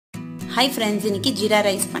Hi friends, இன்னைக்கு jeera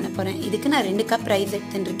rice பண்ண போறேன். இதுக்கு நான் 2 கப் ரைஸ்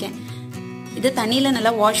எடுத்துட்டிருக்கேன். இது தண்ணியில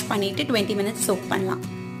நல்லா வாஷ் பண்ணிட்டு 20 minutes soak பண்ணலாம்.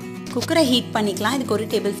 குக்கரை ஹீட் பண்ணிக்கலாம். இதுக்கு 1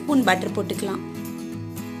 டேபிள்ஸ்பூன் பட்டர் போட்டுக்கலாம்.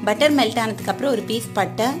 பட்டர் மெல்ட் ஆனதுக்கு அப்புறம் ஒரு பீஸ்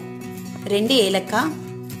பட்டை, 2 ஏலக்காய்,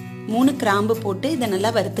 3 கிராம்பு போட்டு இதை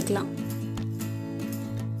நல்லா வறுத்துக்கலாம்.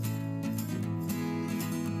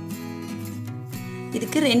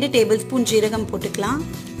 இதுக்கு 2 டேபிள்ஸ்பூன் ஜீரகம் போட்டுக்கலாம்.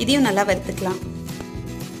 இதையும் நல்லா வறுத்துக்கலாம்.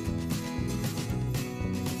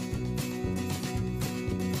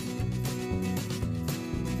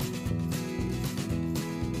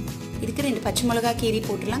 இதுக்கு 2 பச்சை மிளகாய் கீரி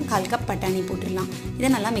போட்டுடலாம். 1/4 கப் பட்டாணி போட்டுடலாம். இதை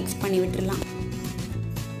நல்லா மிக்ஸ் பண்ணி விட்டுடலாம்.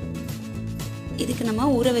 இதுக்கு நம்ம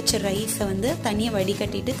ஊற வச்ச ரைஸை தனியாக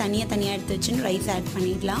வடிகட்டிட்டு தனியாக எடுத்து வச்சுன்னு ரைஸ் ஆட்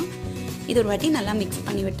பண்ணிடலாம். இது ஒரு வாட்டி நல்லா மிக்ஸ்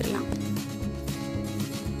பண்ணி விட்டுடலாம்.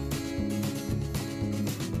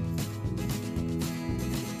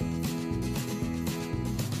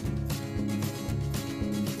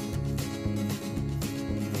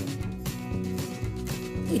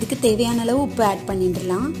 இதுக்கு தேவையான அளவு உப்பு ஆட்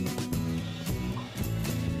பண்ணிடலாம்.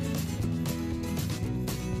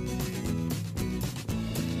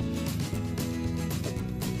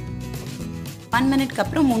 ஒன் மினிட்க்கு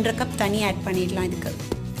அப்புறம் 3/2 கப் தண்ணி ஆட் பண்ணிடலாம். இதுக்கு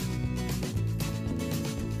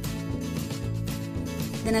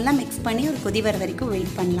இதை நல்லா மிக்ஸ் பண்ணி ஒரு கொதி வர வரைக்கும்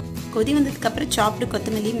வெயிட் பண்ணலாம். கொதி வந்ததுக்கு அப்புறம் சாப்டு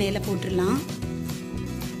கொத்தமல்லி மேலே போட்டுடலாம்.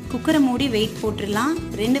 குக்கரை மூடி வெயிட் போட்டுடலாம்.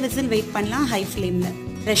 2 விசில் வெயிட் பண்ணலாம் ஹை ஃப்ளேமில்.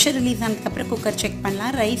 ப்ரெஷர் ரிலீஸ் ஆனதுக்கப்புறம் குக்கர் செக்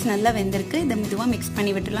பண்ணலாம். ரைஸ் நல்லா வெந்திருக்கு. இதை மெதுவாக மிக்ஸ்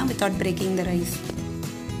பண்ணி விட்டுடலாம் without breaking the rise.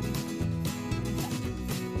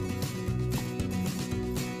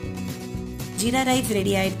 Jeera rice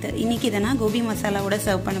ready ஆயிடுது. இன்னைக்கு இதை நான் கோபி மசாலாவோட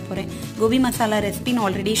சர்வ் பண்ண போகிறேன். கோபி மசாலா ரெசிபி நான்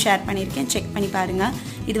ஆல்ரெடி ஷேர் பண்ணியிருக்கேன். செக் பண்ணி பாருங்கள்.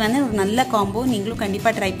 இது ஒரு நல்ல காம்போ. நீங்களும்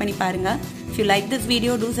கண்டிப்பாக ட்ரை பண்ணி பாருங்கள். If you like this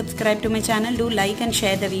video, do subscribe to my channel. Do like and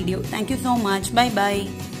share the video. Thank you so much. Bye bye.